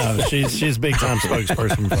married. No, she's big time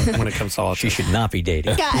spokesperson when it comes to autism. She should not be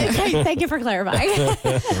dating. Yeah, okay, thank you for clarifying.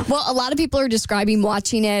 Well, a lot of people are describing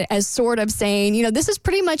watching it as sort of saying, this is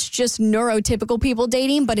pretty much just neurotypical people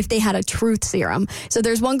dating, but if they had a truth serum. So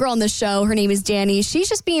there's one girl on the show, her name is Danny. She's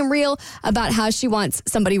just being real about how she wants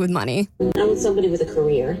somebody with money. I want somebody with a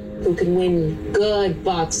career who can win good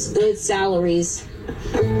bucks, good salaries.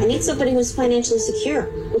 I need somebody who's financially secure,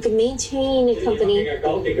 who can maintain a company. You're a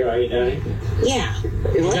gold digger, are you, Danny? Yeah.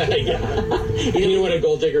 You know what a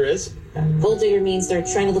gold digger is? Gold digger means they're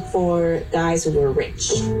trying to look for guys who are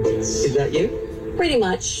rich. Is that you? Pretty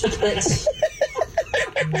much, but...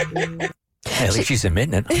 At least she's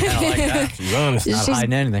admitting it. I don't like that. She's honest. Not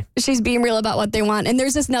hiding anything. She's being real about what they want. And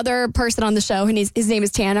there's this another person on the show, and his name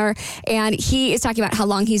is Tanner, and he is talking about how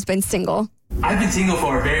long he's been single. I've been single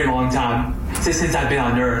for a very long time, since I've been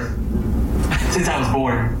on Earth, since I was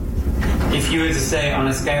born. If you were to say on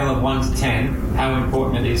a scale of 1 to 10 how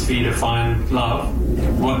important it is for you to find love,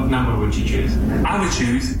 what number would you choose? I would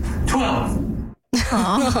choose 12.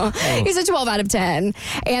 He's a 12 out of 10.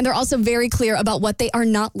 And they're also very clear about what they are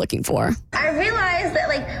not looking for. I realized that,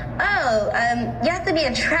 you have to be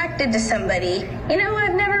attracted to somebody. You know,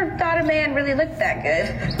 I've never thought a man really looked that good.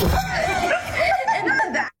 And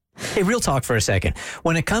not that. Hey, real talk for a second.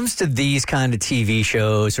 When it comes to these kind of TV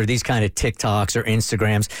shows or these kind of TikToks or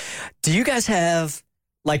Instagrams, do you guys have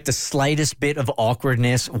like the slightest bit of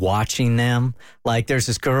awkwardness watching them? Like there's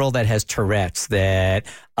this girl that has Tourette's that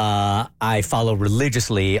I follow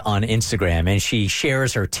religiously on Instagram, and she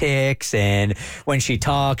shares her tics, and when she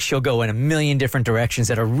talks, she'll go in a million different directions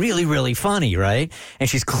that are really, really funny, right? And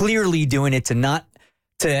she's clearly doing it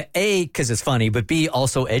to A, because it's funny, but B,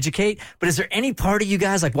 also educate. But is there any part of you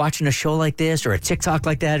guys like watching a show like this or a TikTok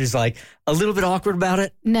like that is like a little bit awkward about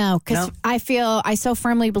it? No, because I so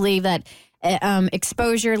firmly believe that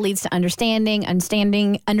exposure leads to understanding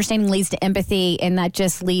leads to empathy, and that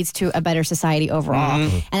just leads to a better society overall.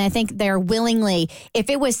 And I think they're willingly,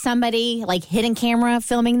 if it was somebody like hidden camera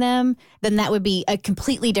filming them, then that would be a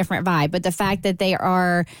completely different vibe. But the fact that they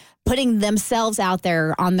are putting themselves out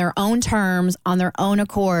there on their own terms, on their own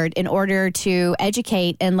accord, in order to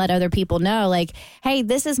educate and let other people know, like, hey,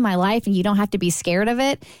 this is my life and you don't have to be scared of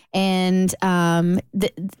it. And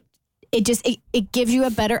it gives you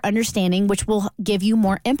a better understanding, which will give you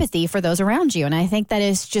more empathy for those around you. And I think that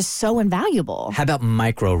is just so invaluable. How about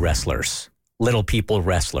micro wrestlers, little people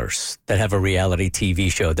wrestlers that have a reality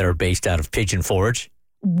TV show that are based out of Pigeon Forge?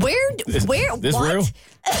 This what? real?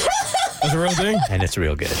 That's a real thing? And it's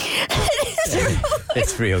real good.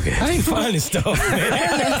 It's real good. I ain't finding stuff,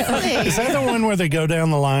 man. Is that the one where they go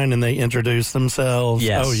down the line and they introduce themselves?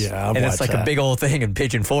 Yes. Oh, yeah. And it's like a big old thing in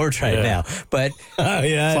Pigeon Forge right now. But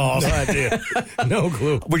yeah, awesome. no idea. No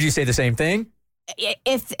clue. Would you say the same thing?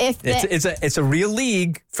 It's a real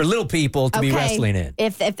league for little people to be wrestling in.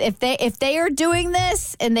 If they are doing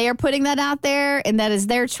this and they are putting that out there and that is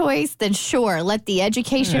their choice, then sure, let the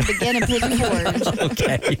education begin in Pigeon Forge.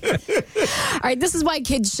 Okay. All right, this is why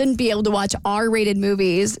kids shouldn't be able to watch R-rated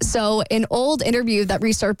movies. So an old interview that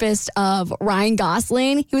resurfaced of Ryan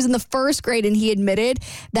Gosling, he was in the first grade and he admitted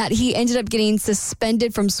that he ended up getting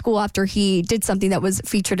suspended from school after he did something that was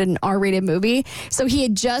featured in an R-rated movie. So he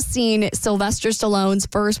had just seen Sylvester Stallone's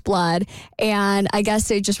First Blood, and I guess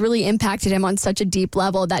it just really impacted him on such a deep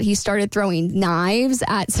level that he started throwing knives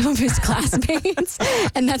at some of his classmates,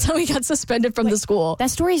 and that's how he got suspended from the school. That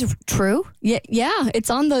story is true? Yeah, it's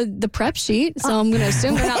on the prep sheet, so I'm going to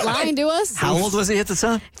assume they're not lying to us. How old was he at the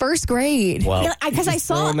time? First grade. Wow. Because I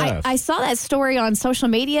saw that story on social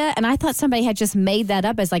media, and I thought somebody had just made that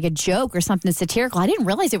up as like a joke or something satirical. I didn't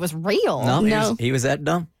realize it was real. No. He was that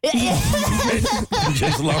dumb.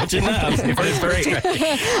 Just launching knives.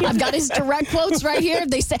 I've got his direct quotes right here.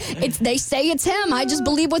 They say it's him. I just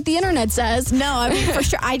believe what the internet says. No, I mean, for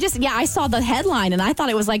sure. I saw the headline and I thought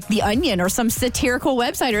it was like The Onion or some satirical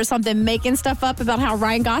website or something making stuff up about how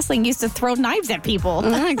Ryan Gosling used to throw knives at people.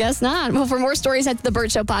 I guess not. Well, for more stories, head to the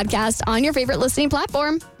Burt Show podcast on your favorite listening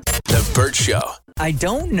platform. The Burt Show. I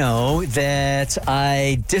don't know that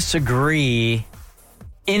I disagree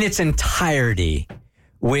in its entirety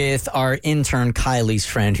with our intern Kylie's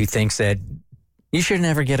friend who thinks that you should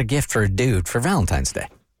never get a gift for a dude for Valentine's Day.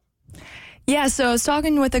 Yeah, so I was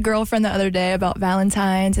talking with a girlfriend the other day about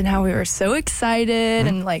Valentine's and how we were so excited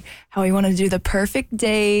and like how we wanted to do the perfect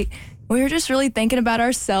date. We were just really thinking about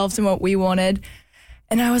ourselves and what we wanted.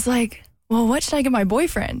 And I was like, well, what should I get my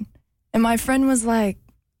boyfriend? And my friend was like,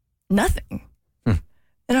 nothing.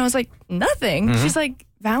 And I was like, nothing? She's like,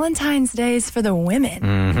 Valentine's Day is for the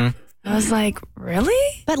women. I was like,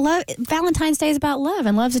 really? But Valentine's Day is about love,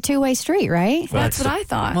 and love's a two-way street, right? That's what I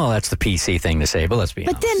thought. Well, that's the PC thing to say, but let's be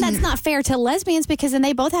honest. But then that's not fair to lesbians because then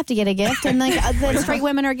they both have to get a gift, and like the straight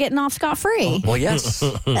women are getting off scot-free. Well, yes.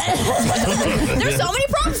 There's so many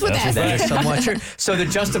problems with that. That is somewhat true. So the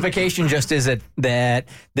justification just is that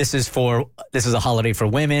this is a holiday for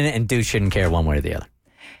women, and dudes shouldn't care one way or the other.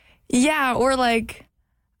 Yeah, or like,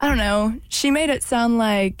 I don't know. She made it sound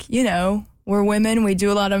like, we're women, we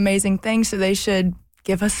do a lot of amazing things, so they should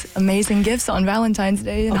give us amazing gifts on Valentine's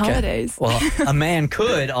Day and holidays. Well, a man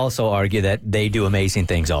could also argue that they do amazing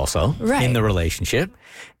things also in the relationship,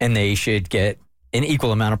 and they should get an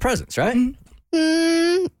equal amount of presents, right?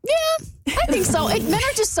 Yeah, I think so. Men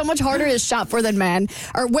are just so much harder to shop for than men.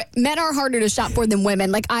 Or men are harder to shop for than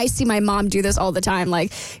women. Like, I see my mom do this all the time.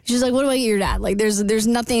 Like, she's like, what do I get your dad? Like, there's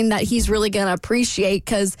nothing that he's really going to appreciate,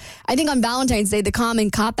 because I think on Valentine's Day, the common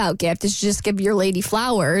cop-out gift is just give your lady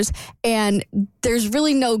flowers. And there's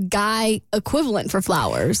really no guy equivalent for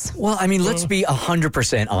flowers. Well, I mean, let's be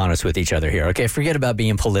 100% honest with each other here, okay? Forget about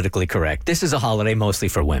being politically correct. This is a holiday mostly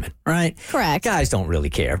for women, right? Correct. Guys don't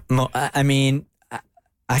really care.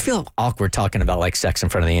 I feel awkward talking about like sex in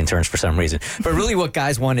front of the interns for some reason. But really what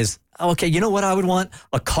guys want is, okay, you know what I would want?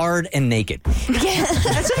 A card and naked. Yeah.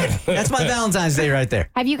 That's it. That's my Valentine's Day right there.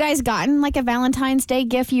 Have you guys gotten like a Valentine's Day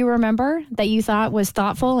gift you remember that you thought was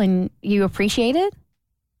thoughtful and you appreciated?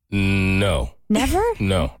 No. Never?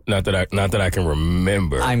 No, not that I can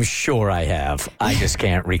remember. I'm sure I have. I just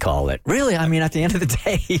can't recall it. Really, I mean, at the end of the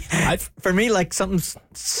day, for me, like something's...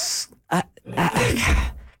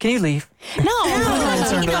 can you leave? No.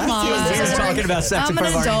 Come on. We're talking about sex in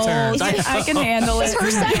front of our interns. I can handle it. It's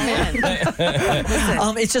her segment.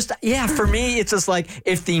 It's just, for me, it's just like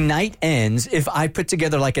if the night ends, if I put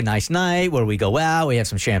together like a nice night where we go out, we have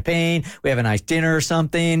some champagne, we have a nice dinner or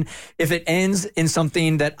something. If it ends in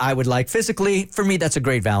something that I would like physically, for me, that's a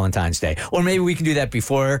great Valentine's Day. Or maybe we can do that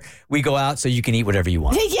before we go out so you can eat whatever you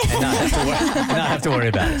want. And not have to worry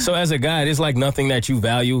about it. So as a guy, there's like nothing that you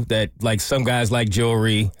value that like some guys like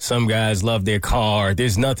jewelry, some guys love their car.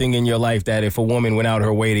 There's nothing in your life that if a woman went out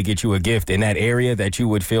her way to get you a gift in that area that you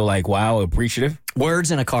would feel like, wow, appreciative?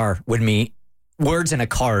 Words in a card,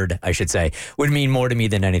 I should say, would mean more to me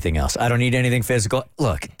than anything else. I don't need anything physical.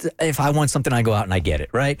 Look, if I want something, I go out and I get it,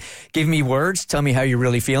 right? Give me words, tell me how you're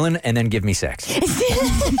really feeling, and then give me sex.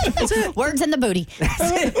 Words in the booty.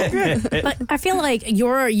 But I feel like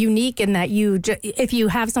you're unique in that if you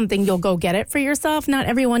have something, you'll go get it for yourself. Not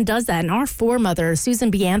everyone does that. And our foremother, Susan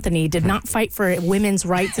B. Anthony, did not fight for women's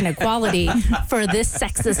rights and equality for this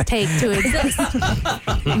sexist take to exist.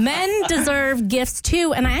 Men deserve gifts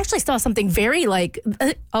too. And I actually saw something very, like,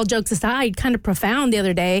 all jokes aside, kind of profound the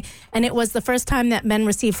other day. And it was the first time that men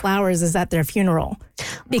receive flowers is at their funeral.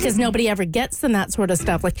 Because nobody ever gets them that sort of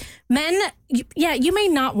stuff. Like, men, you may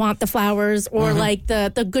not want the flowers or like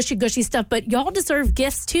the gushy stuff, but y'all deserve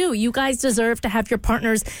gifts too. You guys deserve to have your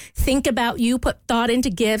partners think about you, put thought into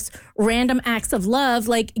gifts, random acts of love.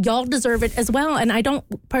 Like, y'all deserve it as well. And I don't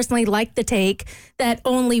personally like the take that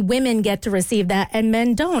only women get to receive that and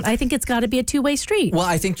men don't. I think it's got to be a two-way street. Well,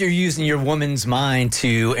 I think you're using your woman's mind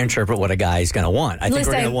to interpret what a guy is going to want. I think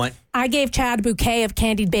we're going to want... I gave Chad a bouquet of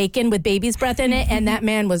candied bacon with baby's breath in it, and that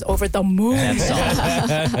man was over the moon. That's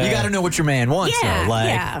all. You got to know what your man wants, though.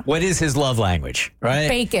 Like, what is his love language, right?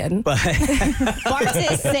 Bacon. Bart's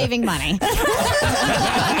is saving money.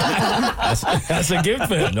 That's a gift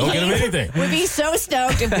for him. Don't get him anything. We'd be so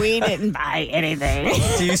stoked if we didn't buy anything.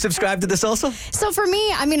 Do you subscribe to this also? So for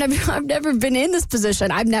me, I mean, I've never been in this position.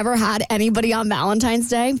 I've never had anybody on Valentine's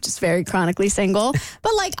Day, just very chronically single.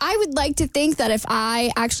 But like, I would like to think that if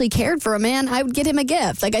I actually cared for a man, I would get him a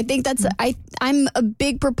gift. Like, I think I'm a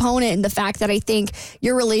big proponent in the fact that I think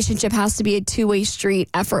your relationship has to be a two-way street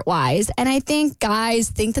effort-wise. And I think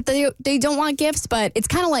guys think that they don't want gifts, but it's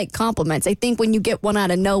kind of like compliments. I think when you get one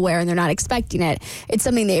out of nowhere and they're not expecting it, it's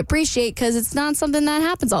something they appreciate because it's not something that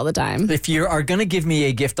happens all the time. If you are going to give me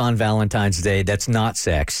a gift on Valentine's Day that's not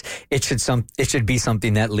sex, it should be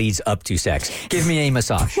something that leads up to sex. Give me a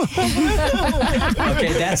massage.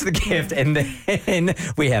 Okay, that's the gift, and then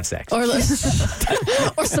we have sex. Or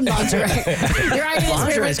some lingerie. You're right.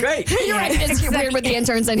 Lingerie is great. You're right. It's weird with the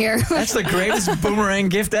interns in here. That's the greatest boomerang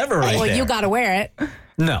gift ever, right well, there. You got to wear it.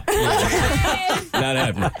 No. Not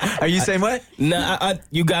happening. Are you saying what? No,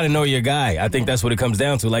 you got to know your guy. I think that's what it comes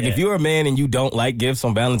down to. Like, if you're a man and you don't like gifts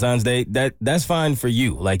on Valentine's Day, that's fine for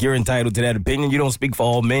you. Like, you're entitled to that opinion. You don't speak for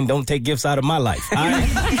all men. Don't take gifts out of my life.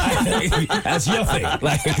 That's your thing.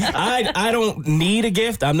 Like, I don't need a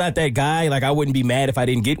gift. I'm not that guy. Like, I wouldn't be mad if I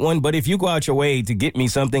didn't get one. But if you go out your way to get me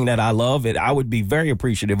something that I love, I would be very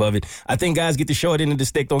appreciative of it. I think guys get the short end of the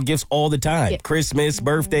stick on gifts all the time. Yeah. Christmas,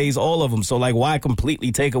 birthdays, all of them. So, like, why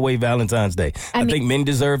completely take away Valentine's Day? I think men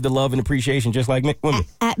deserve the love and appreciation just like women.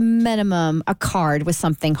 At minimum, a card with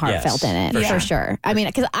something heartfelt in it, for sure. I mean,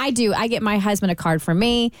 because I get my husband a card from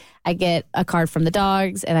me, I get a card from the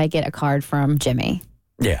dogs, and I get a card from Jimmy.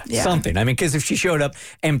 Yeah, something. I mean, because if she showed up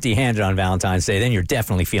empty-handed on Valentine's Day, then you're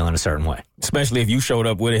definitely feeling a certain way. Especially if you showed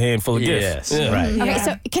up with a handful of gifts. Yes, right. Okay,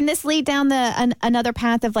 so can this lead down another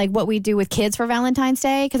path of like what we do with kids for Valentine's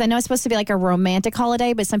Day? Because I know it's supposed to be like a romantic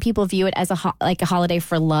holiday, but some people view it as a holiday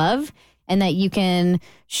for love, and that you can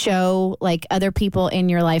show like other people in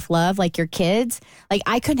your life love, like your kids. Like,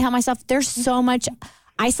 I couldn't help myself. There's so much.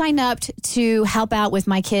 I signed up to help out with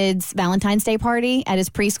my kid's Valentine's Day party at his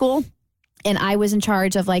preschool. And I was in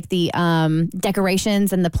charge of like the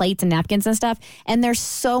decorations and the plates and napkins and stuff. And there's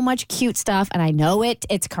so much cute stuff. And I know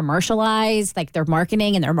it's commercialized, like they're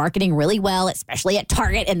marketing really well, especially at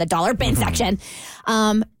Target in the dollar bin section.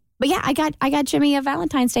 But yeah, I got Jimmy a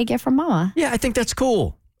Valentine's Day gift from Mama. Yeah, I think that's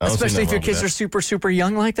cool. Especially if your kids are super, super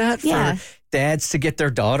young like that. Yeah. For dads to get their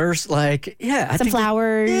daughters, like, some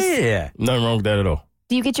flowers. Yeah. Nothing wrong with that at all.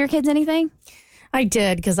 Do you get your kids anything? I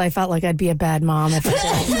did because I felt like I'd be a bad mom if I did.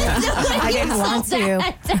 I didn't want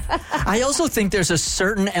to. I also think there's a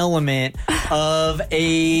certain element of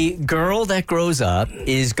a girl that grows up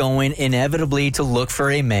is going inevitably to look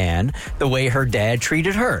for a man the way her dad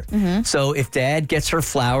treated her. Mm-hmm. So if dad gets her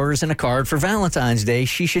flowers and a card for Valentine's Day,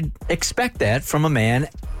 she should expect that from a man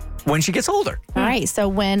when she gets older. All right. So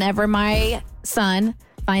whenever my son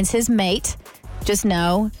finds his mate, just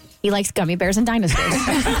know he likes gummy bears and dinosaurs.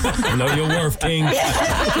 I know your worth, King.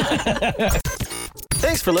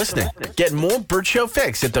 Thanks for listening. Get more Burt Show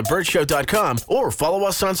fix at thebirdshow.com or follow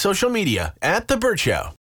us on social media @The Burt Show.